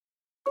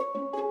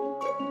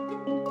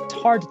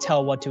hard to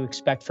tell what to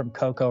expect from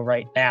cocoa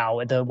right now.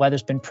 The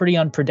weather's been pretty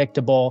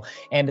unpredictable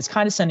and it's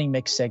kind of sending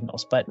mixed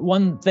signals. But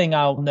one thing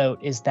I'll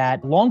note is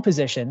that long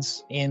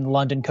positions in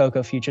London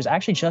cocoa futures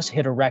actually just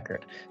hit a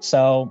record.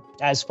 So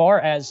as far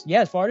as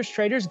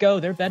traders go,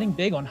 they're betting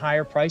big on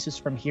higher prices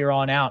from here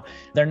on out.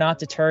 They're not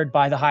deterred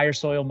by the higher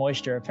soil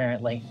moisture,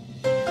 apparently.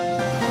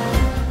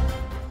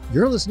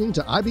 You're listening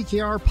to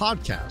IBKR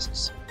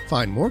Podcasts.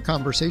 Find more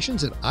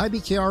conversations at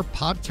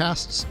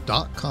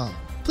ibkrpodcasts.com.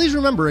 Please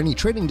remember, any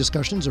trading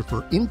discussions are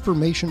for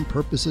information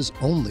purposes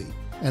only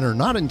and are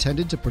not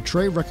intended to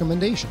portray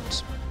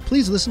recommendations.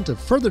 Please listen to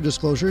further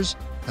disclosures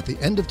at the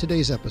end of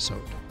today's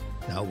episode.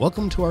 Now,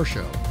 welcome to our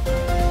show.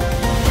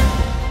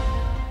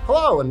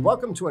 Hello, and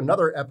welcome to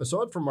another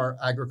episode from our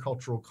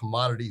Agricultural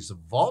Commodities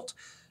Vault.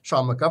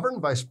 Sean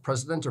McGovern, Vice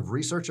President of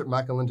Research at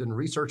McAlinden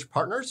Research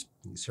Partners.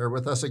 He's here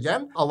with us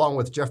again, along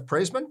with Jeff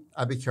Praissman,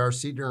 IBKR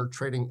Senior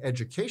Trading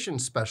Education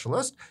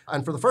Specialist.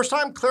 And for the first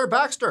time, Claire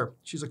Baxter.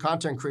 She's a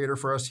content creator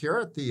for us here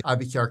at the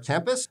IBKR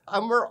campus.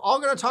 And we're all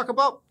going to talk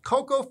about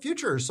cocoa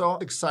futures. So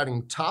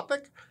exciting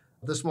topic.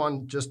 This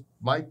one just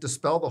might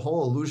dispel the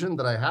whole illusion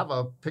that I have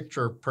a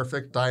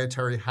picture-perfect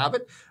dietary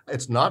habit.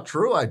 It's not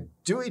true. I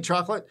do eat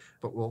chocolate,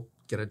 but we'll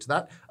get into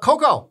that.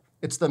 Cocoa.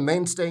 It's the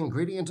mainstay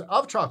ingredient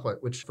of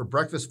chocolate, which for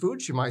breakfast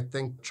foods, you might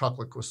think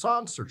chocolate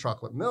croissants or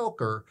chocolate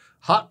milk or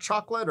hot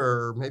chocolate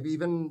or maybe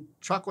even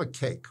chocolate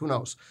cake. Who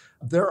knows?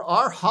 There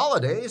are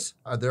holidays.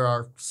 There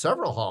are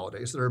several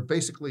holidays that are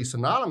basically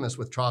synonymous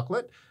with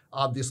chocolate.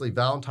 Obviously,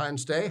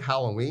 Valentine's Day,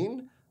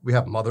 Halloween. We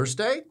have Mother's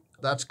Day.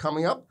 That's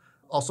coming up.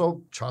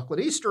 Also, chocolate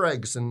Easter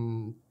eggs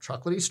and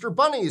chocolate Easter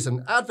bunnies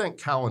and advent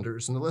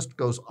calendars, and the list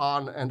goes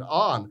on and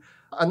on.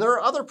 And there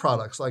are other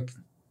products like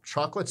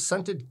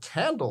chocolate-scented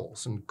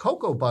candles and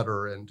cocoa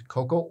butter and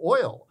cocoa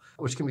oil,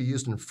 which can be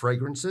used in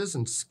fragrances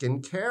and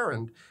skincare,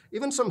 and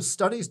even some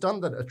studies done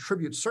that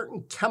attribute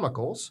certain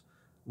chemicals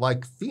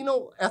like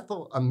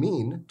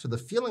phenylethylamine to the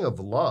feeling of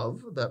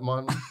love that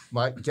one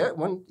might get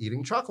when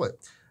eating chocolate.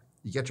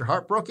 You get your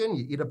heart broken,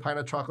 you eat a pint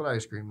of chocolate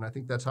ice cream, and I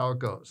think that's how it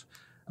goes.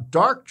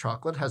 Dark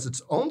chocolate has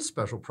its own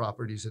special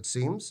properties, it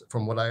seems.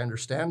 From what I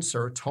understand,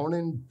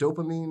 serotonin,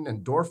 dopamine,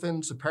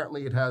 endorphins.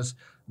 Apparently it has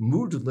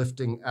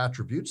mood-lifting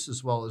attributes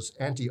as well as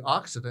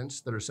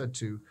antioxidants that are said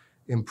to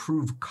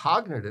improve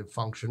cognitive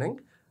functioning.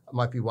 That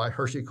might be why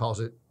Hershey calls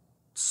it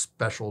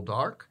special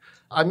dark.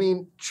 I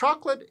mean,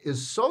 chocolate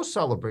is so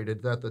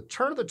celebrated that at the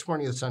turn of the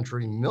 20th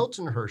century,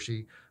 Milton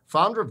Hershey,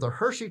 founder of the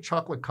Hershey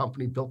Chocolate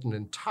Company, built an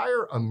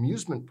entire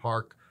amusement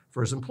park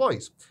for his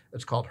employees.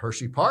 It's called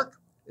Hershey Park.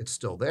 It's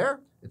still there.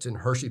 It's in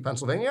Hershey,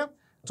 Pennsylvania.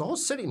 It's a whole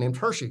city named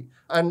Hershey,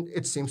 and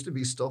it seems to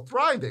be still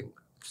thriving.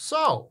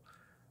 So,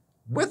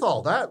 with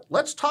all that,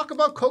 let's talk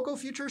about cocoa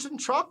futures and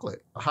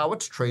chocolate, how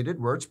it's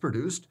traded, where it's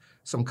produced,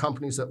 some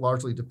companies that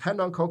largely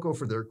depend on cocoa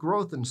for their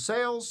growth and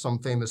sales, some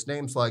famous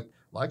names like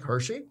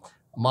Hershey,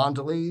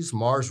 Mondelez,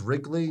 Mars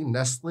Wrigley,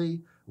 Nestle,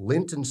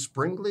 Lindt and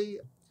Springley.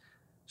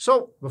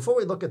 So before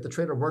we look at the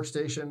trader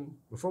workstation,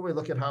 before we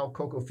look at how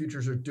cocoa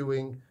futures are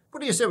doing,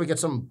 what do you say we get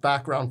some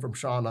background from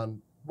Sean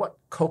on what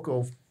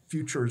cocoa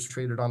futures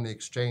traded on the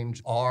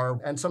exchange are,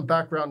 and some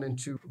background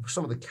into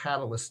some of the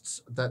catalysts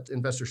that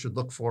investors should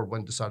look for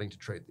when deciding to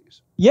trade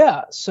these?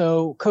 Yeah,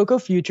 so cocoa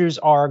futures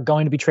are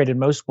going to be traded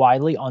most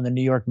widely on the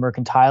New York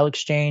Mercantile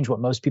Exchange, what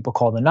most people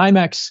call the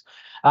NYMEX,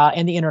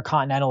 and the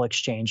Intercontinental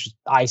Exchange,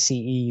 ICE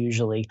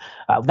usually.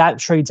 That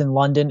trades in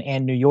London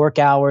and New York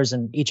hours,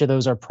 and each of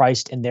those are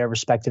priced in their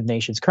respective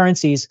nations'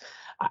 currencies.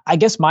 I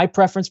guess my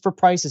preference for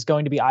price is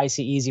going to be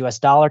ICE's US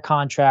dollar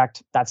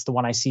contract. That's the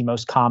one I see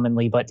most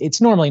commonly, but it's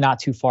normally not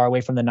too far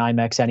away from the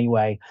NYMEX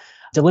anyway.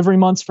 Delivery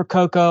months for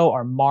cocoa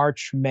are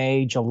March,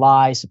 May,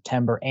 July,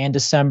 September, and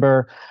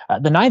December.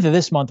 The 9th of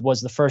this month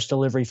was the first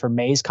delivery for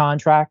May's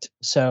contract.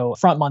 So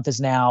front month is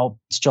now,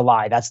 it's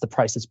July. That's the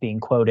price that's being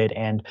quoted.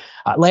 And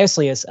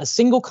lastly, a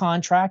single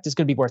contract is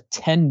going to be worth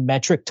 10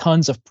 metric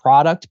tons of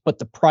product, but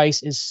the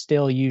price is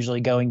still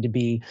usually going to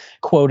be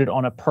quoted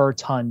on a per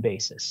ton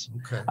basis.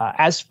 Okay.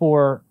 As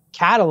for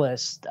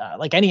catalyst,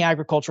 like any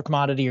agricultural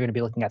commodity, you're going to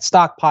be looking at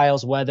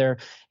stockpiles, weather,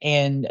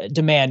 and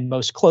demand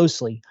most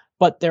closely.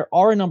 But there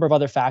are a number of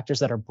other factors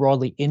that are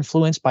broadly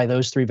influenced by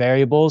those three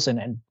variables,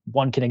 and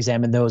one can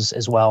examine those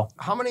as well.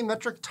 How many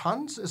metric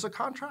tons is a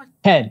contract?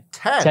 10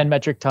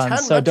 metric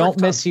tons. So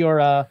don't miss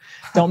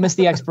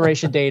the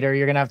expiration date, or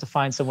you're going to have to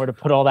find somewhere to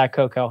put all that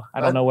cocoa. I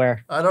don't know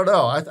where. I don't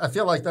know. I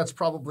feel like that's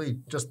probably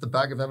just the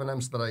bag of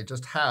M&Ms that I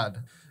just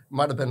had.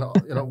 Might have been,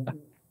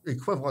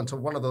 equivalent to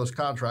one of those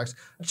contracts.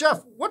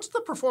 Jeff, what's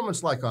the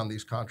performance like on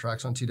these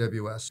contracts on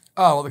TWS?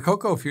 Oh, well, the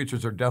cocoa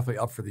futures are definitely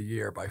up for the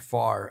year by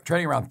far,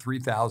 trading around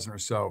 3,000 or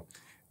so.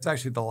 It's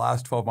actually the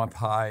last 12-month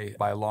high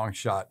by a long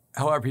shot.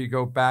 However, you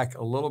go back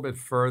a little bit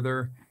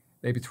further,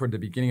 maybe toward the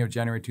beginning of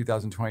January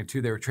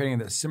 2022, they were trading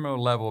at a similar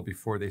level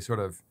before they sort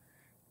of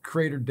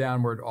cratered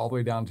downward all the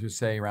way down to,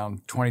 say,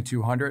 around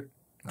 2,200,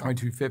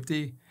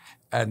 2,250.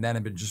 And then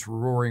have been just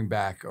roaring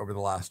back over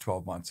the last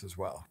 12 months as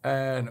well.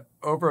 And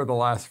over the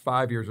last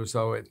 5 years or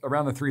so,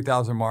 around the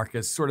 3,000 mark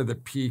is sort of the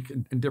peak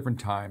in different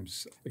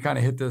times. It kind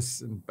of hit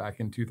this back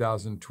in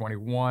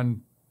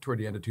 2021, toward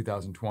the end of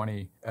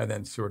 2020, and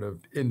then sort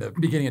of in the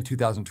beginning of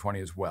 2020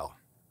 as well.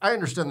 I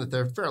understand that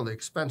they're fairly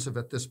expensive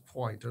at this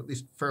point, or at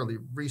least fairly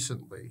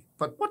recently.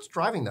 But what's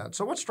driving that?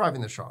 So what's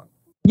driving this, Sean?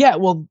 Yeah,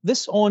 well,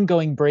 this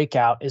ongoing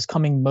breakout is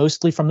coming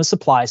mostly from the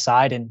supply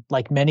side. And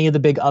like many of the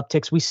big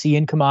upticks we see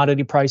in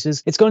commodity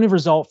prices, it's going to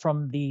result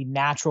from the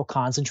natural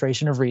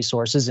concentration of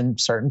resources in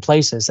certain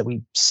places that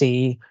we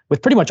see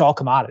with pretty much all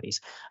commodities.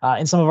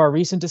 In some of our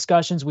recent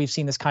discussions, we've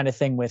seen this kind of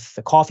thing with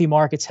the coffee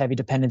market's heavy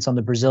dependence on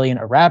the Brazilian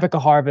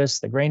Arabica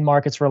harvest, the grain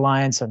market's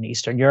reliance on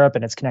Eastern Europe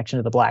and its connection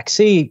to the Black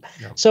Sea,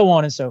 so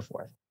on and so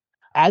forth.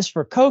 As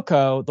for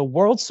cocoa, the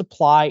world's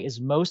supply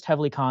is most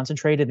heavily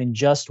concentrated in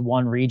just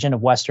one region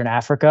of Western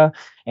Africa,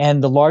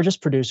 and the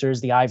largest producer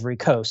is the Ivory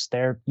Coast.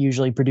 They're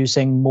usually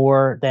producing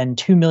more than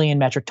 2 million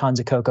metric tons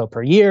of cocoa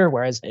per year,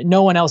 whereas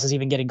no one else is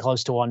even getting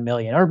close to 1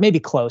 million, or maybe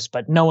close,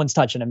 but no one's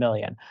touching 1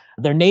 million.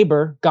 Their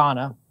neighbor,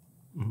 Ghana,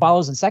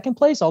 follows in second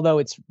place, although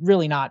it's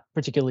really not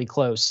particularly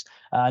close.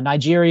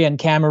 Nigeria and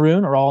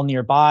Cameroon are all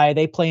nearby.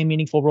 They play a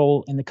meaningful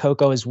role in the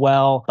cocoa as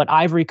well. But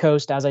Ivory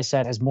Coast, as I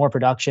said, has more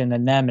production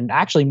than them, and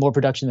actually more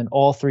production than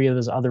all three of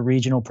those other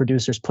regional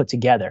producers put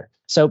together.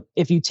 So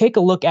if you take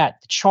a look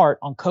at the chart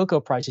on cocoa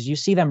prices, you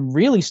see them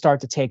really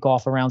start to take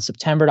off around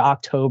September to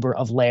October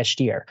of last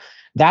year.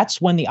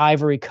 That's when the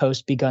Ivory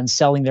Coast begun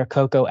selling their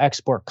cocoa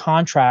export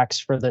contracts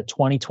for the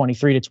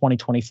 2023 to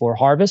 2024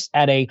 harvest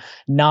at a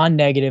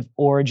non-negative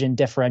origin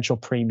differential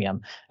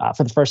premium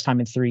for the first time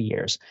in 3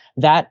 years.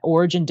 That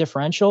origin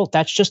differential,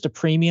 that's just a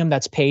premium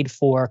that's paid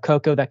for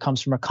cocoa that comes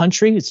from a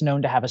country. It's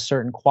known to have a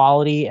certain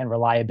quality and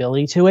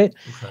reliability to it.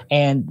 Okay.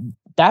 And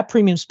that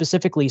premium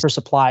specifically for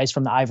supplies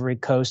from the Ivory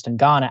Coast and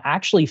Ghana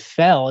actually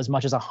fell as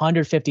much as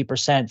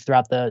 150%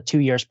 throughout the 2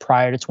 years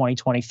prior to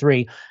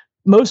 2023.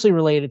 Mostly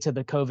related to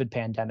the COVID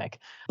pandemic,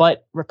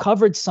 but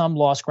recovered some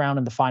lost ground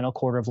in the final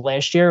quarter of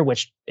last year,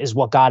 which is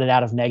what got it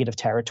out of negative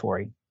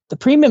territory. The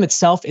premium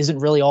itself isn't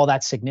really all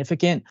that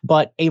significant,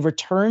 but a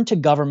return to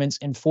governments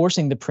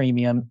enforcing the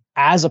premium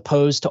as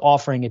opposed to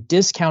offering a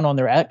discount on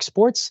their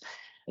exports,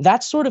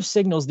 that sort of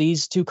signals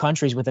these two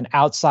countries with an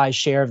outsized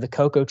share of the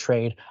cocoa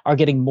trade are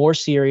getting more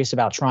serious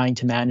about trying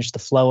to manage the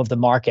flow of the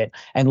market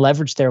and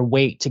leverage their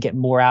weight to get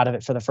more out of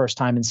it for the first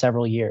time in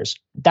several years.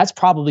 That's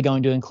probably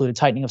going to include a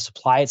tightening of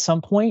supply at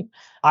some point.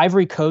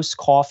 Ivory Coast's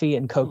coffee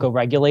and cocoa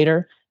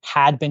regulator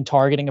had been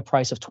targeting a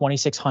price of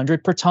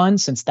 $2,600 per ton,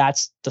 since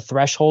that's the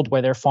threshold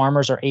where their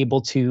farmers are able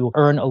to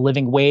earn a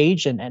living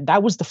wage. And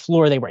that was the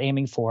floor they were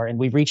aiming for. And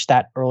we reached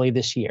that early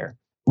this year.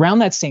 Around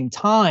that same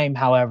time,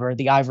 however,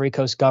 the Ivory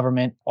Coast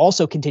government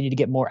also continued to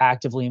get more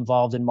actively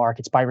involved in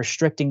markets by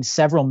restricting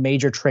several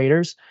major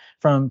traders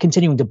from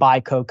continuing to buy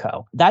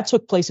cocoa. That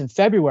took place in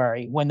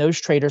February when those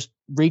traders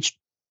reached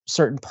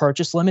certain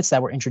purchase limits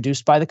that were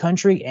introduced by the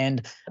country.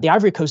 And the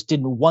Ivory Coast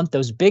didn't want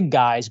those big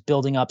guys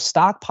building up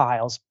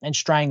stockpiles and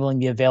strangling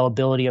the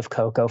availability of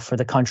cocoa for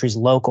the country's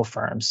local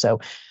firms. So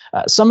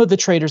some of the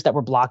traders that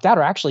were blocked out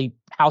are actually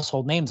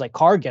household names like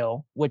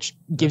Cargill, which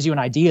gives you an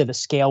idea of the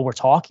scale we're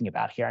talking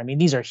about here. I mean,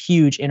 these are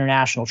huge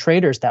international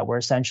traders that were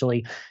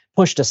essentially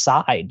pushed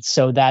aside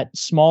so that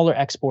smaller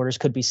exporters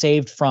could be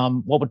saved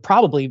from what would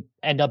probably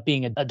end up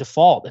being a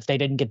default if they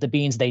didn't get the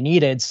beans they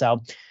needed.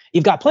 So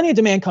you've got plenty of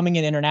demand coming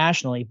in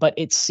internationally, but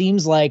it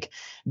seems like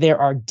there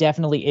are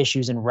definitely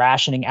issues in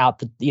rationing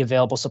out the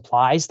available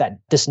supplies that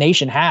this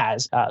nation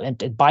has,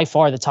 and by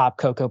far the top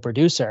cocoa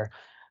producer.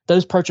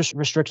 Those purchase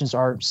restrictions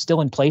are still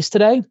in place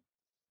today,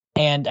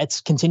 and it's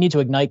continued to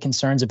ignite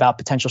concerns about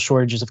potential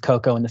shortages of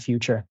cocoa in the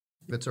future.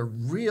 It's a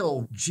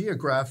real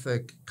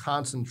geographic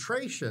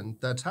concentration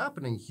that's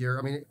happening here.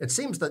 I mean, it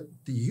seems that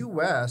the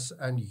US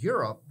and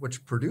Europe,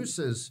 which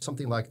produces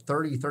something like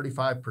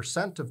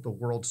 35% of the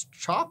world's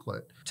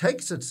chocolate,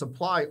 takes its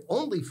supply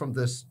only from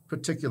this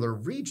particular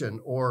region,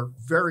 or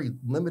very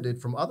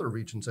limited from other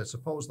regions, I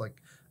suppose,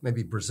 like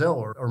maybe Brazil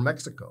or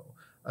Mexico.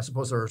 I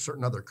suppose there are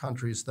certain other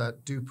countries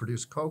that do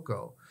produce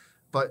cocoa.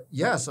 But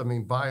yes, I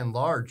mean, by and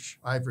large,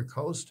 Ivory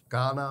Coast,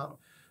 Ghana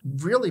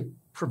really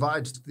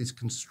provides these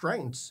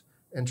constraints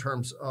in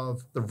terms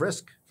of the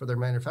risk for their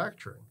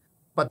manufacturing.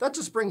 But that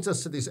just brings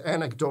us to these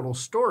anecdotal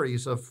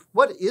stories of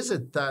what is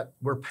it that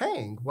we're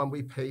paying when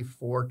we pay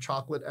for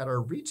chocolate at our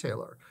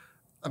retailer?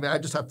 I mean, I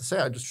just have to say,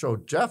 I just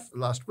showed Jeff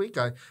last week,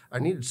 I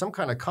needed some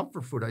kind of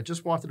comfort food. I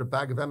just wanted a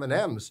bag of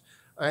M&Ms.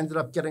 I ended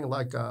up getting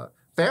like a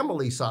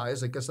family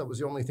size. I guess that was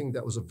the only thing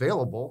that was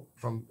available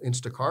from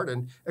Instacart.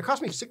 And it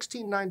cost me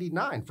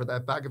 $16.99 for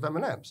that bag of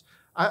M&Ms.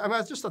 I mean,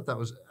 I just thought that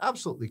was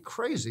absolutely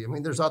crazy. I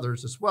mean, there's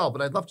others as well,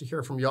 but I'd love to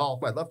hear from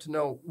y'all. I'd love to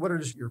know what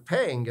it is you're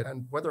paying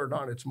and whether or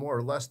not it's more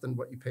or less than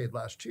what you paid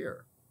last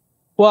year.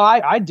 Well,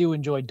 I do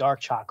enjoy dark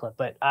chocolate,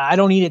 but I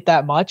don't eat it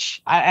that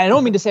much. I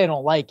don't mean to say I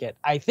don't like it.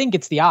 I think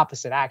it's the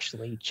opposite,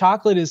 actually.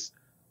 Chocolate it's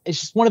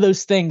just one of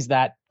those things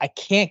that I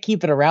can't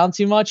keep it around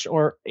too much,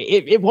 or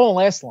it won't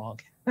last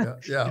long.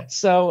 Yeah.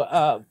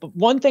 So, but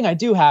one thing I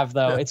do have,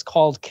 though, Yeah. it's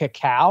called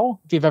cacao.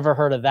 If you've ever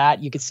heard of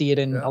that, you could see it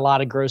in a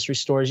lot of grocery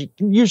stores,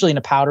 usually in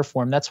a powder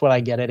form. That's what I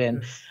get it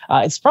in.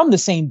 It's from the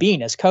same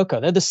bean as cocoa.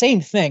 They're the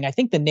same thing. I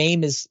think the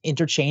name is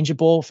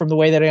interchangeable from the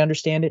way that I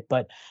understand it,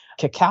 but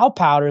cacao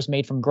powder is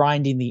made from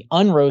grinding the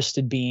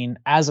unroasted bean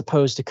as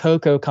opposed to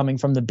cocoa coming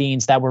from the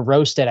beans that were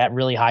roasted at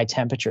really high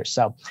temperatures.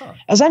 So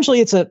essentially,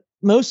 it's a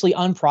mostly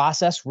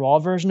unprocessed raw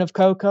version of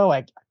cocoa.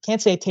 I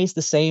can't say it tastes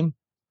the same.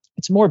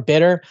 It's more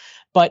bitter,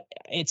 but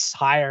it's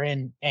higher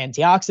in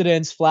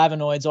antioxidants,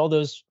 flavonoids, all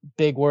those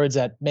big words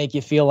that make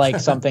you feel like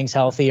something's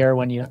healthier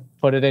when you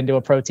put it into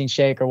a protein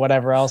shake or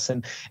whatever else.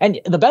 And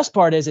the best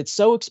part is it's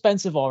so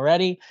expensive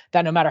already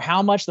that no matter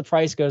how much the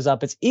price goes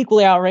up, it's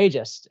equally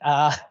outrageous.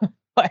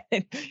 But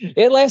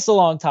it lasts a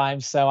long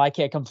time, so I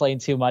can't complain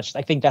too much.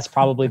 I think that's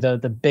probably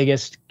the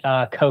biggest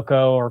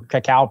cocoa or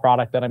cacao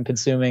product that I'm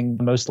consuming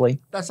mostly.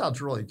 That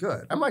sounds really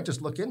good. I might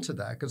just look into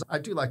that because I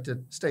do like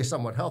to stay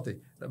somewhat healthy.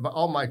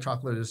 All my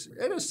chocolate is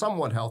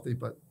somewhat healthy,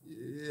 but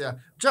yeah.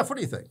 Jeff, what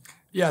do you think?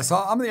 Yeah, so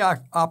I'm the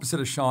opposite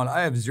of Sean.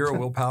 I have zero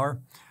willpower.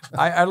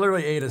 I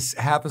literally ate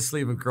half a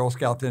sleeve of Girl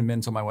Scout Thin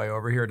Mints on my way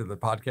over here to the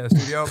podcast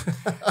studio.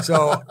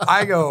 So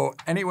I go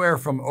anywhere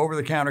from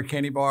over-the-counter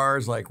candy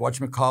bars like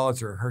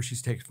whatchamacallits or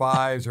Hershey's Take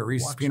Fives or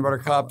Reese's Peanut Butter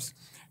Cups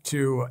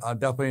to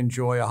definitely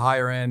enjoy a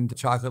higher-end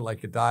chocolate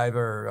like Godiva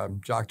or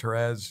Jacques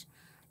Therese,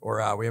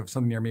 or we have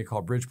something near me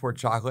called Bridgeport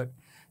chocolate.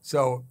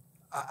 So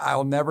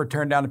I'll never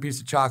turn down a piece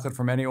of chocolate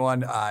from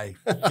anyone. I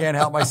can't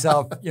help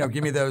myself.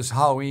 Give me those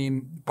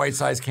Halloween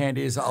bite-sized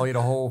candies. I'll eat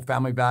a whole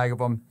family bag of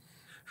them.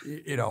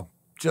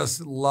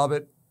 Just love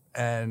it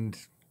and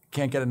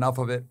can't get enough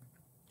of it.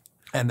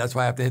 And that's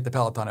why I have to hit the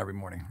Peloton every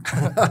morning.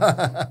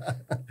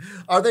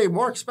 Are they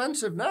more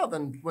expensive now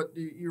than what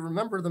you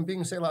remember them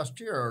being, say, last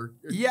year?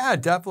 Yeah,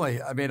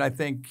 definitely. I mean, I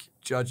think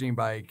judging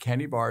by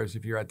candy bars,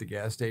 if you're at the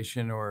gas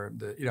station or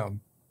the,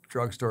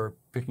 drugstore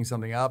picking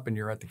something up and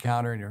you're at the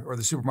counter and or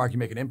the supermarket, you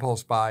make an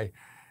impulse buy.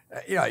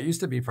 It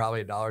used to be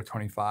probably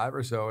 $1.25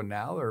 or so, and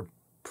now they're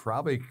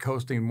probably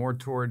coasting more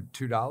toward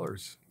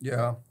 $2.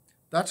 Yeah,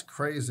 that's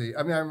crazy.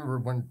 I mean, I remember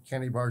when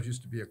candy bars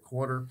used to be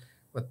 $0.25,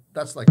 but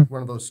that's like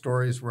one of those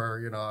stories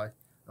where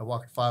I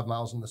walked 5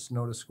 miles in the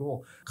snow to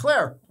school.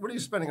 Claire, what are you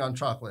spending on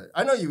chocolate?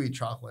 I know you eat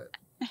chocolate.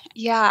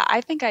 Yeah,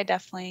 I think I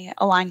definitely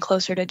align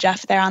closer to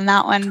Jeff there on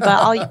that one,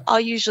 but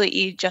I'll usually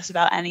eat just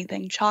about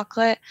anything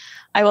chocolate.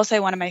 I will say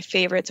one of my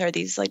favorites are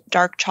these like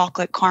dark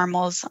chocolate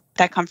caramels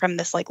that come from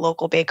this like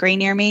local bakery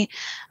near me.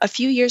 A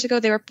few years ago,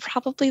 they were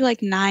probably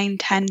like $9,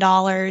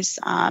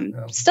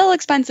 $10. Still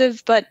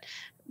expensive, but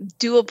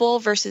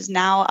doable versus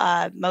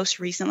now. Most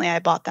recently, I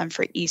bought them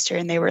for Easter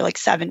and they were like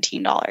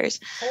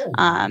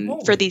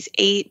 $17 for these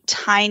 8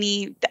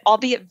 tiny,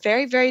 albeit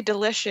very, very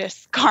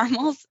delicious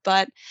caramels,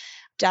 but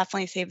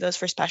definitely save those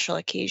for special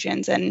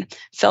occasions and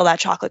fill that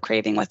chocolate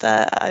craving with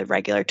a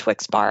regular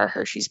Twix bar or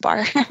Hershey's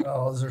bar.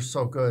 Oh, those are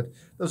so good.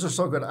 Those are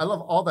so good. I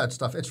love all that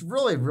stuff. It's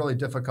really, really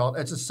difficult.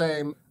 It's the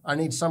same. I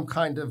need some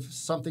kind of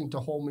something to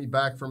hold me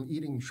back from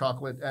eating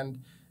chocolate, and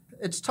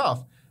it's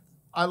tough.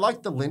 I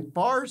like the Lindt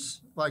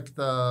bars, like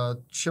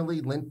the chili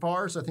Lindt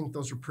bars. I think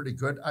those are pretty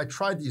good. I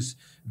tried these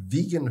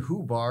vegan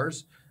Who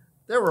bars.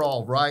 They were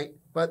all right,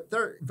 but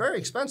they're very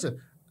expensive.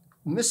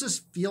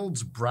 Mrs.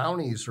 Fields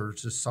brownies are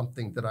just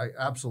something that I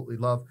absolutely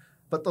love.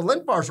 But the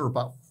Lindt bars are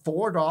about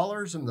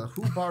 $4 and the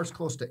Who bars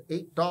close to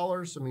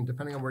 $8. I mean,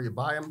 depending on where you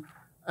buy them.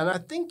 And I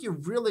think you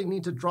really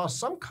need to draw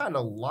some kind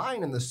of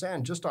line in the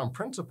sand just on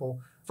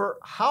principle for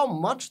how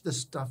much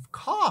this stuff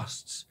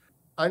costs.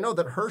 I know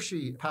that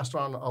Hershey passed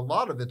on a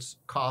lot of its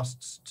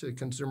costs to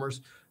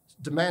consumers.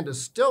 Demand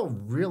is still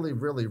really,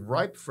 really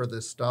ripe for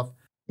this stuff.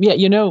 Yeah,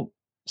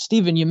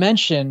 Steven, you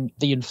mentioned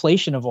the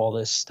inflation of all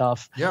this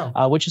stuff,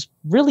 which has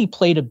really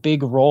played a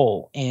big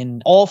role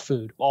in all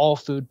food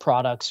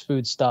products,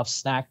 foodstuffs,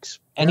 snacks,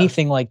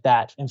 anything like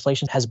that.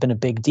 Inflation has been a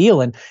big deal.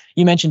 And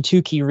you mentioned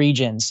 2 key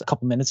regions a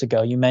couple minutes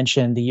ago. You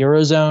mentioned the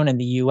Eurozone and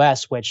the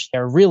US, which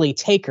are really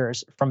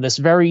takers from this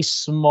very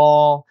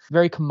small,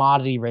 very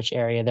commodity-rich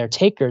area. They're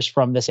takers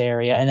from this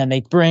area, and then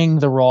they bring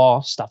the raw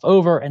stuff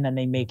over, and then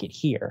they make it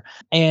here.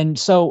 And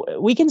so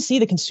we can see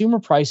the consumer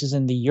prices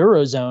in the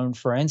Eurozone,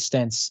 for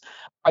instance,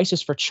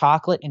 prices for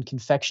chocolate and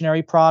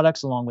confectionery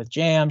products, along with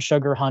jam,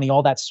 sugar, honey,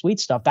 all that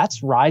sweet stuff,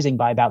 that's rising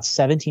by about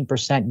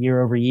 17%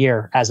 year over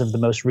year as of the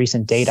most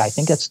recent data. I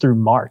think that's through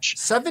March.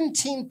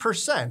 17%,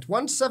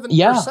 17%.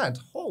 Yeah.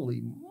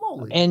 Holy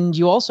moly. And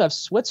you also have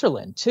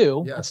Switzerland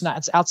too. Yes.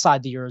 It's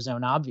outside the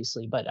Eurozone,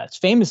 obviously, but it's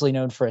famously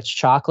known for its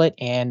chocolate,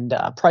 and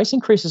price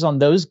increases on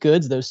those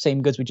goods, those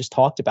same goods we just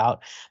talked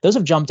about, those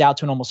have jumped out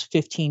to an almost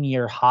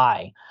 15-year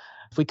high.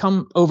 If we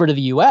come over to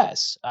the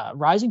U.S.,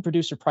 rising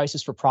producer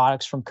prices for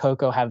products from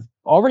cocoa have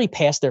already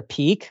passed their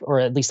peak,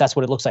 or at least that's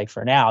what it looks like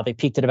for now. They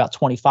peaked at about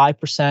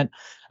 25%,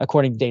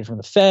 according to data from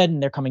the Fed,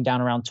 and they're coming down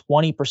around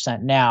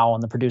 20% now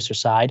on the producer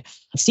side.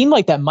 It seemed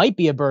like that might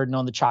be a burden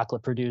on the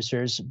chocolate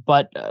producers,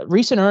 but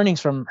recent earnings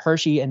from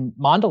Hershey and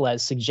Mondelez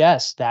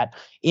suggest that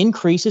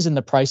increases in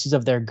the prices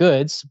of their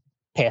goods,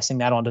 passing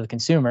that on to the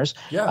consumers.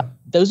 Yeah.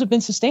 Those have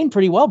been sustained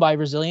pretty well by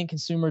resilient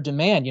consumer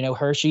demand.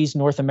 Hershey's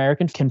North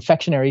American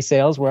confectionery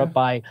sales were up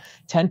by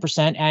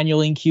 10%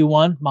 annually in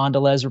Q1.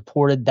 Mondelez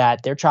reported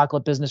that their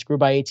chocolate business grew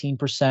by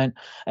 18%.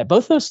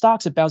 Both those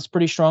stocks have bounced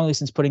pretty strongly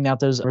since putting out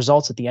those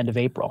results at the end of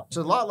April. It's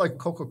a lot like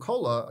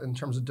Coca-Cola in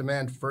terms of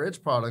demand for its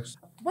products.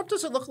 What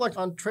does it look like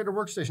on Trader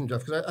Workstation,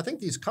 Jeff? Because I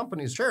think these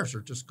companies' shares are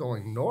just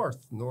going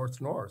north.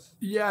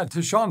 Yeah,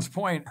 to Sean's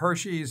point,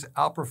 Hershey's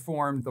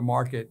outperformed the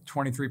market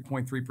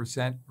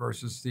 23.3%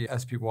 versus the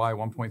SPY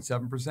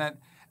 1.7%.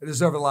 This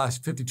is over the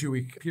last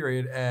 52-week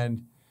period,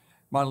 and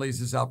Mondelez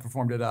has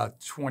outperformed it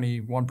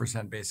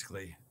 21%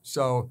 basically.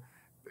 So,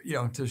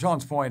 to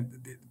Sean's point,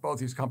 both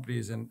these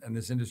companies and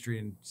this industry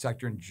and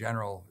sector in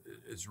general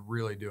is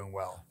really doing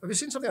well. Have you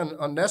seen something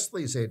on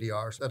Nestle's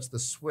ADRs? That's the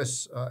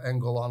Swiss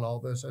angle on all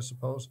this, I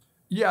suppose.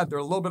 Yeah, they're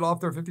a little bit off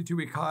their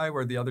 52-week high,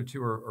 where the other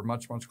two are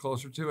much, much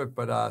closer to it,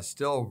 but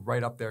still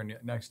right up there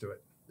next to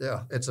it.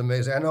 Yeah, it's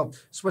amazing. I know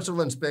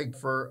Switzerland's big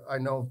for,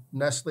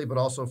 Nestle, but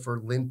also for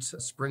Lindt,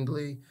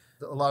 Springly.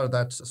 A lot of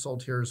that's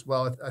sold here as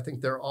well. I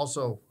think they're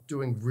also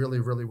doing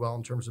really, really well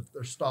in terms of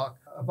their stock,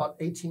 about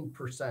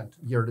 18%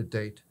 year to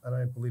date. And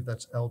I believe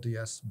that's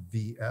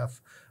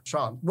LDSVF.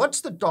 Sean, what's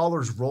the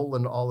dollar's role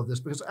in all of this?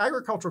 Because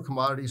agricultural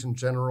commodities in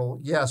general,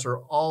 yes, are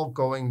all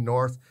going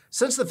north.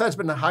 Since the Fed's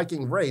been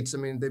hiking rates,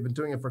 they've been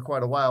doing it for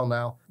quite a while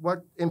now.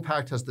 What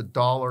impact has the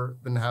dollar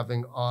been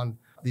having on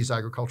these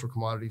agricultural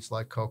commodities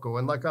like cocoa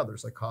and like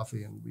others, like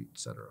coffee and wheat, et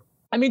cetera?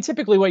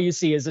 Typically what you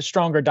see is a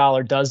stronger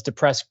dollar does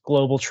depress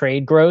global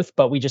trade growth,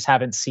 but we just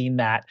haven't seen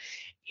that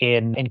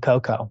in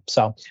cocoa.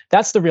 So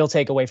that's the real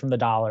takeaway from the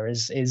dollar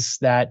is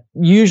that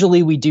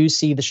usually we do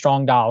see the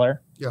strong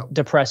dollar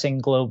depressing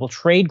global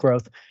trade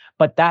growth,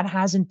 but that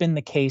hasn't been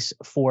the case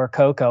for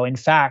cocoa. In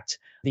fact,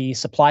 the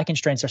supply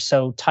constraints are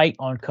so tight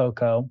on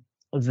cocoa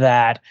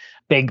that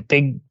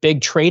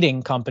big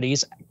trading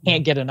companies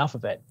can't get enough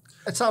of it.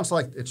 It sounds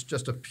like it's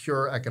just a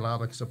pure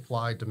economic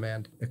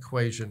supply-demand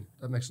equation.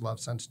 That makes a lot of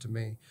sense to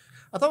me.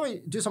 I thought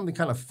we'd do something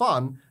kind of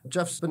fun.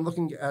 Jeff's been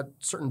looking at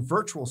certain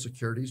virtual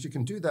securities. You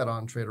can do that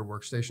on Trader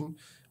Workstation.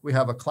 We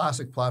have a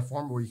classic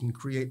platform where you can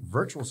create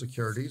virtual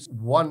securities,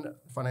 one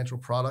financial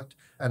product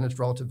and its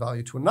relative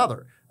value to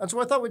another. And so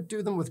I thought we'd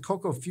do them with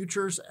cocoa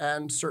futures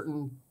and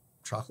certain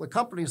chocolate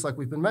companies like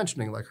we've been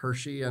mentioning, like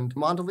Hershey and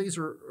Mondelez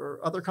or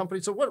other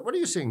companies. So what are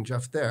you seeing,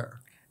 Jeff,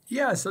 there?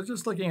 Yeah, so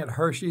just looking at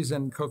Hershey's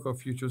and cocoa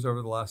futures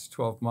over the last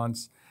 12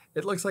 months,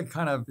 it looks like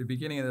kind of the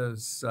beginning of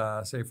those,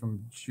 say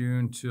from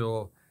June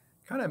till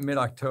kind of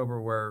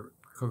mid-October where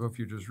cocoa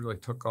futures really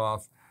took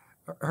off.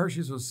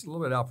 Hershey's was a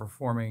little bit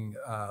outperforming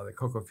the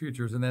cocoa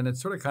futures, and then it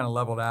sort of kind of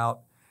leveled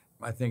out,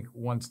 I think,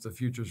 once the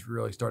futures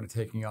really started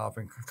taking off,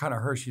 and kind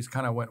of Hershey's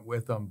kind of went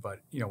with them, but,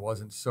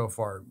 wasn't so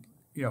far,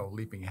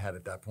 leaping ahead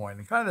at that point.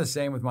 And kind of the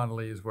same with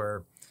Mondelez,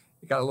 where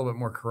it got a little bit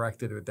more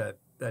corrected with that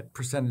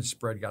percentage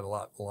spread got a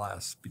lot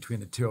less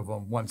between the two of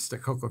them once the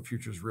cocoa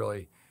futures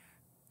really,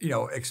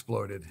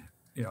 exploded,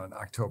 in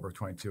October of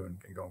 22 and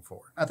going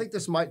forward. I think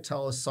this might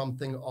tell us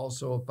something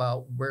also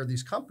about where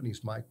these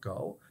companies might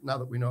go now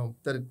that we know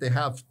that they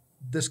have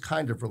this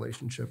kind of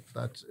relationship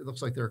that it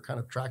looks like they're kind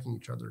of tracking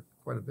each other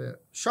quite a bit.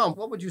 Sean,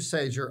 what would you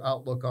say is your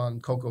outlook on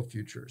cocoa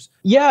futures?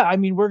 Yeah,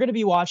 we're going to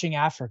be watching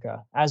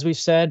Africa. As we've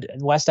said,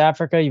 in West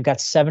Africa, you've got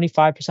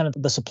 75% of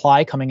the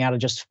supply coming out of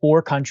just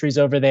 4 countries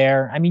over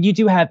there. You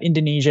do have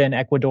Indonesia and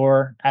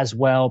Ecuador as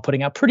well,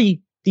 putting out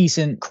pretty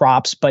decent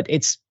crops, but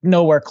it's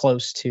nowhere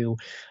close to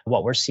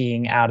what we're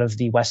seeing out of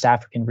the West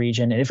African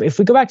region. And if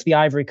we go back to the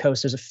Ivory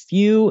Coast, there's a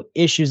few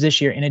issues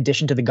this year, in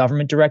addition to the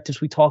government directives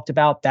we talked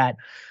about, that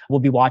we'll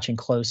be watching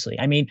closely.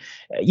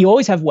 You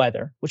always have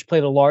weather, which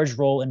played a large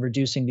role in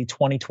reducing the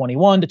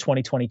 2021 to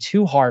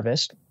 2022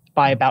 harvest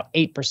by about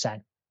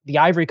 8%. The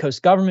Ivory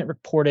Coast government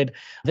reported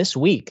this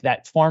week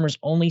that farmers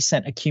only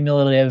sent a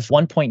cumulative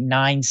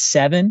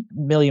 1.97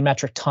 million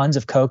metric tons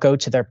of cocoa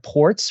to their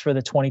ports for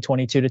the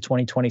 2022 to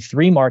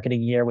 2023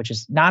 marketing year, which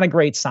is not a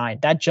great sign.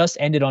 That just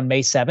ended on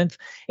May 7th.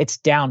 It's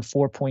down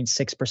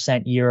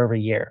 4.6% year over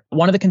year.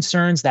 One of the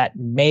concerns that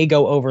may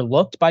go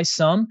overlooked by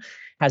some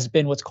has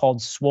been what's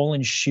called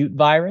swollen shoot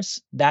virus.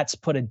 That's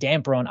put a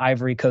damper on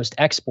Ivory Coast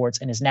exports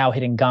and is now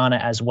hitting Ghana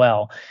as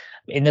well.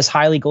 In this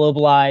highly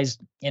globalized,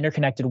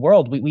 interconnected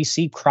world, we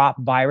see crop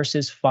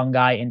viruses,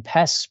 fungi, and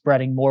pests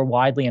spreading more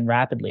widely and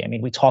rapidly.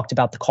 We talked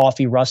about the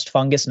coffee rust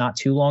fungus not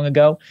too long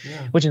ago,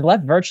 which has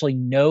left virtually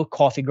no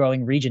coffee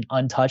growing region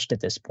untouched at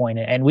this point.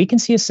 And we can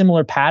see a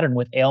similar pattern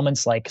with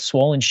ailments like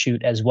swollen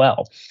shoot as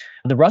well.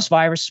 The rust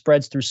virus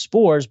spreads through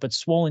spores, but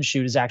swollen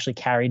shoot is actually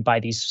carried by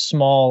these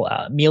small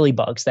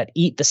mealybugs that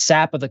eat the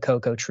sap of the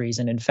cocoa trees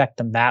and infect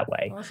them that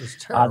way. Oh, this is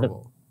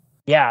terrible.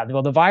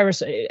 The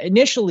virus,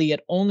 initially,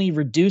 it only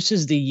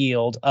reduces the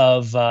yield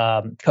of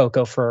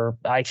cocoa for,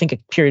 I think, a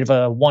period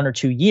of 1 or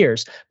 2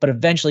 years, but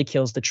eventually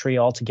kills the tree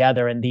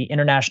altogether. And the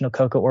International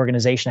Cocoa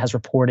Organization has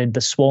reported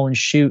the swollen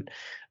shoot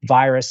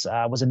virus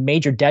was a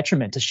major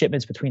detriment to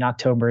shipments between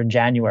October and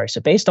January. So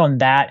based on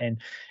that and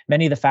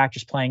many of the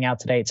factors playing out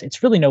today,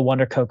 it's really no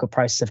wonder cocoa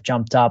prices have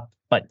jumped up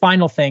But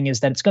final thing is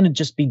that it's going to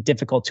just be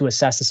difficult to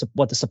assess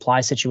what the supply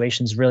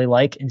situation is really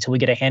like until we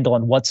get a handle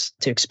on what's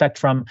to expect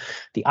from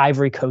the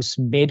Ivory Coast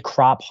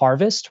mid-crop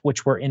harvest,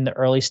 which we're in the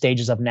early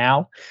stages of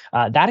now.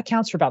 That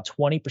accounts for about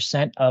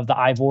 20% of the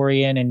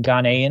Ivorian and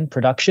Ghanaian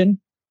production.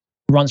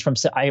 Runs from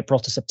April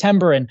to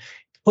September and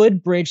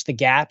could bridge the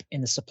gap in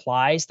the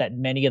supplies that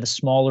many of the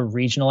smaller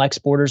regional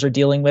exporters are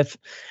dealing with.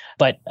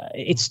 But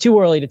it's too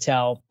early to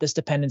tell. This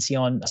dependency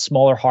on a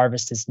smaller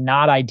harvest is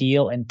not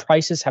ideal, and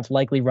prices have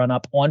likely run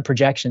up on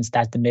projections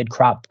that the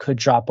mid-crop could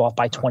drop off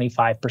by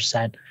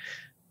 25%.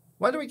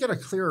 Why do we get a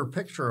clearer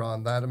picture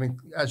on that? I mean,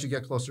 as you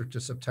get closer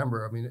to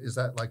September, I mean, is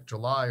that like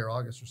July or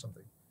August or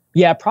something?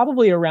 Yeah,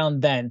 probably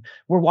around then.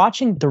 We're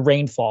watching the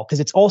rainfall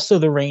because it's also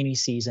the rainy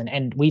season,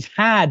 and we've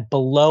had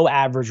below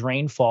average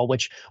rainfall,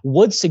 which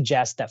would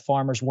suggest that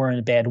farmers were in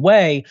a bad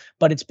way,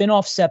 but it's been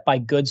offset by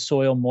good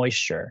soil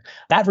moisture.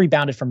 That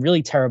rebounded from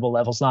really terrible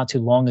levels not too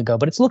long ago,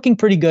 but it's looking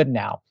pretty good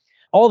now.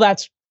 All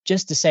that's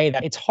just to say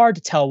that it's hard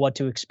to tell what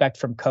to expect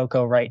from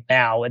cocoa right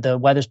now. The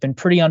weather's been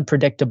pretty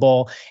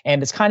unpredictable,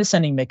 and it's kind of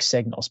sending mixed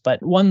signals.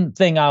 But one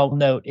thing I'll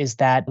note is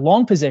that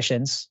long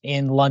positions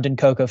in London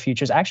cocoa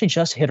futures actually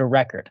just hit a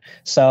record.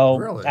 So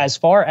really? as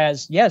far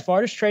as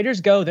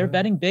traders go, they're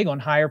betting big on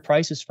higher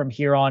prices from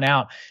here on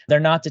out. They're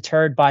not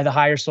deterred by the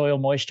higher soil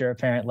moisture,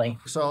 apparently.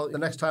 So the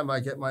next time I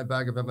get my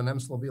bag of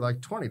M&Ms, they'll be like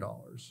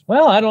 $20.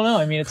 Well, I don't know.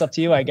 I mean, it's up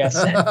to you, I guess.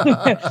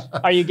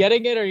 Are you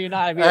getting it or you're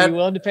not? I mean, are you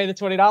willing to pay the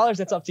 $20?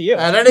 That's up to you.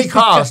 At any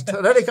cost.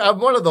 I'm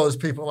one of those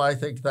people, I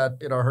think,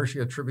 that, Hershey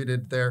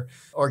attributed their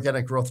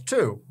organic growth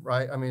to,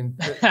 right? I mean,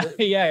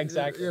 yeah,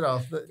 exactly.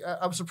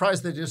 I'm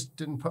surprised they just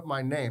didn't put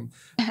my name.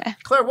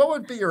 Claire, what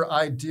would be your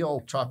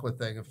ideal chocolate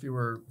thing if you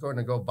were going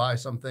to go buy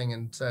something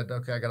and said,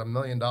 okay, I got $1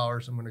 million,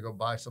 I'm going to go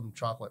buy some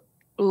chocolate?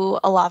 Ooh,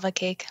 a lava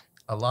cake.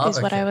 A lava is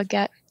what cake. I would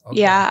get.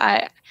 Okay.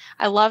 Yeah,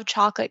 I love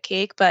chocolate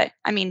cake, but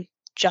I mean,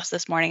 just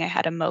this morning I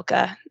had a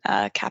mocha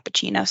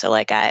cappuccino, so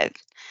like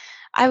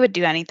I would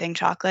do anything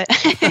chocolate.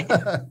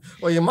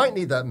 Well, you might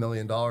need that $1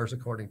 million,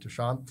 according to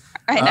Sean.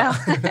 I know.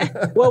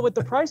 Well, with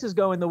the prices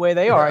going the way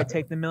they are, I'd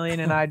take the $1 million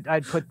and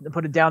I'd put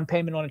a down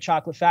payment on a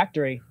chocolate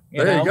factory.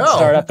 There you go.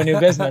 Start up a new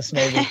business,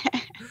 maybe.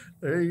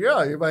 There you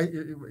go. You might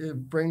you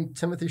bring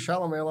Timothy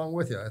Chalamet along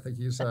with you. I think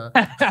he's.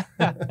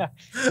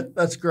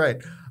 That's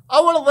great.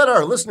 I want to let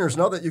our listeners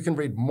know that you can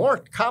read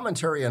more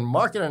commentary and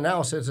market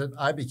analysis at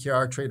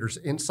IBKR Traders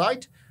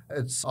Insight.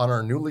 It's on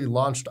our newly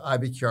launched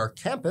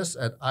IBKR campus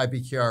at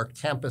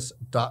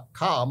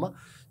ibkrcampus.com.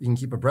 You can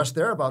keep abreast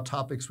there about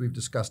topics we've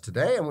discussed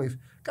today, and we've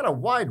got a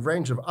wide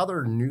range of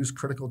other news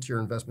critical to your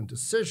investment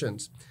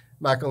decisions.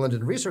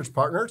 McAlinden Research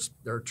Partners,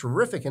 they're a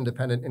terrific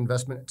independent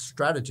investment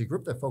strategy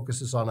group that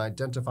focuses on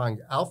identifying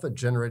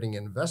alpha-generating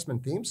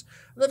investment themes.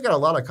 And they've got a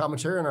lot of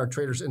commentary on our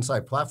Traders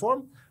Insight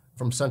platform,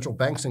 from central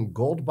banks and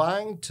gold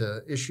buying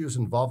to issues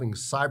involving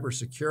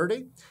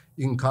cybersecurity.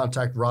 You can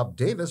contact Rob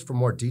Davis for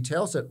more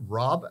details at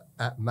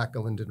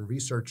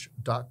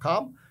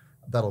rob@McAlindenResearch.com.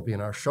 That'll be in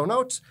our show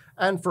notes.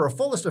 And for a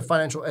full list of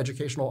financial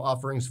educational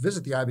offerings,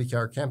 visit the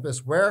IBKR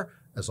campus where,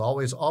 as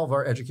always, all of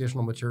our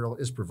educational material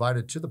is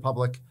provided to the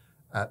public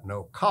at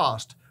no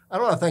cost. I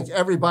want to thank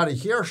everybody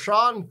here.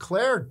 Sean,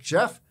 Claire,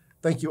 Jeff,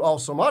 thank you all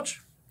so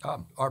much.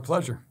 Our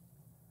pleasure.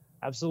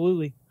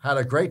 Absolutely. Had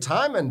a great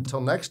time.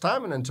 Until next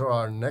time and until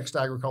our next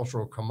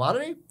agricultural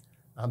commodity,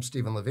 I'm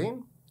Steven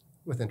Levine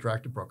with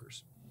Interactive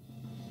Brokers.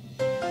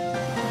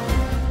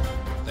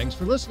 Thanks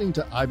for listening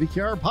to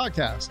IBKR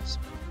Podcasts.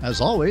 As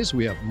always,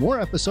 we have more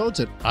episodes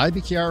at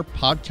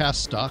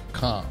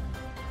ibkrpodcasts.com.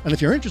 And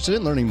if you're interested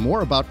in learning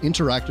more about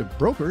Interactive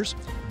Brokers,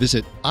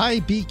 visit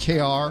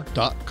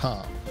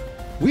ibkr.com.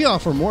 We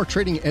offer more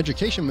trading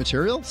education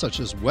material,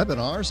 such as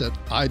webinars at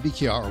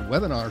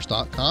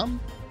ibkrwebinars.com,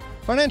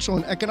 financial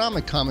and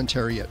economic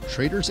commentary at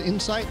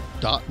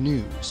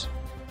tradersinsight.news,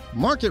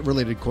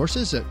 market-related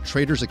courses at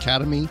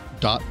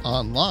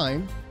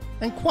tradersacademy.online,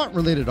 and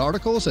quant-related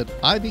articles at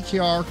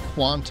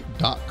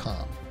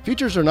ibkrquant.com.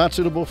 Futures are not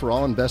suitable for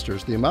all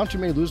investors. The amount you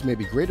may lose may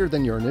be greater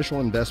than your initial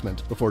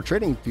investment. Before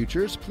trading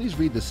futures, please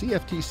read the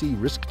CFTC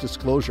risk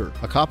disclosure.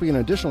 A copy and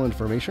additional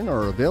information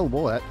are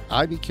available at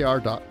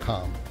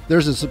ibkr.com.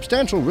 There's a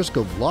substantial risk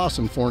of loss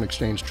in foreign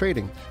exchange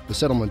trading. The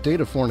settlement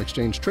date of foreign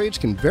exchange trades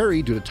can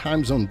vary due to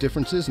time zone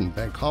differences and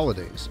bank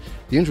holidays.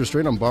 The interest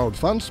rate on borrowed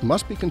funds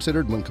must be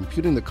considered when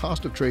computing the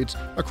cost of trades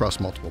across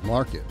multiple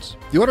markets.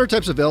 The order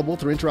types available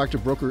through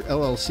Interactive Broker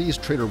LLC's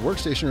Trader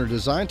Workstation are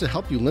designed to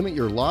help you limit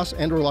your loss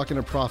and or lock in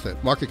a profit.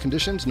 Market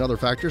conditions and other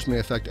factors may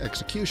affect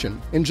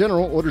execution. In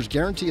general, orders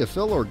guarantee a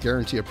fill or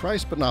guarantee a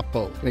price, but not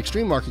both. In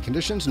extreme market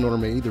conditions, an order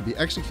may either be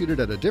executed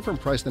at a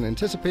different price than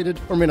anticipated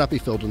or may not be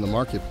filled in the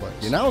marketplace.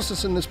 The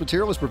analysis in this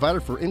material is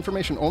provided for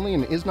information only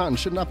and is not and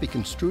should not be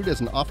construed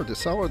as an offer to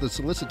sell or the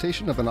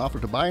solicitation of an offer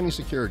to buy any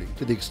security.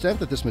 To the extent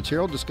that this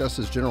material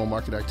discusses general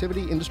market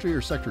activity, industry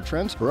or sector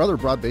trends, or other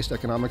broad-based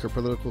economic or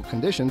political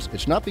conditions,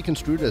 it should not be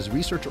construed as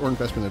research or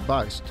investment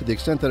advice. To the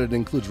extent that it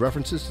includes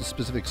references to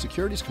specific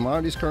securities,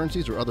 commodities,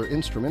 currencies, or or other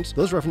instruments.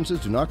 Those references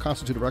do not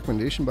constitute a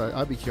recommendation by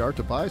IBKR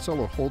to buy, sell,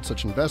 or hold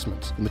such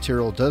investments. The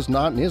material does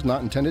not and is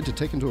not intended to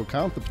take into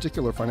account the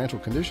particular financial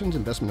conditions,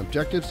 investment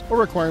objectives, or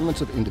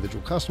requirements of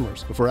individual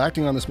customers. Before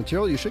acting on this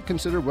material, you should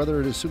consider whether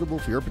it is suitable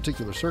for your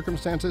particular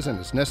circumstances and,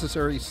 if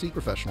necessary, seek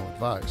professional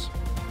advice.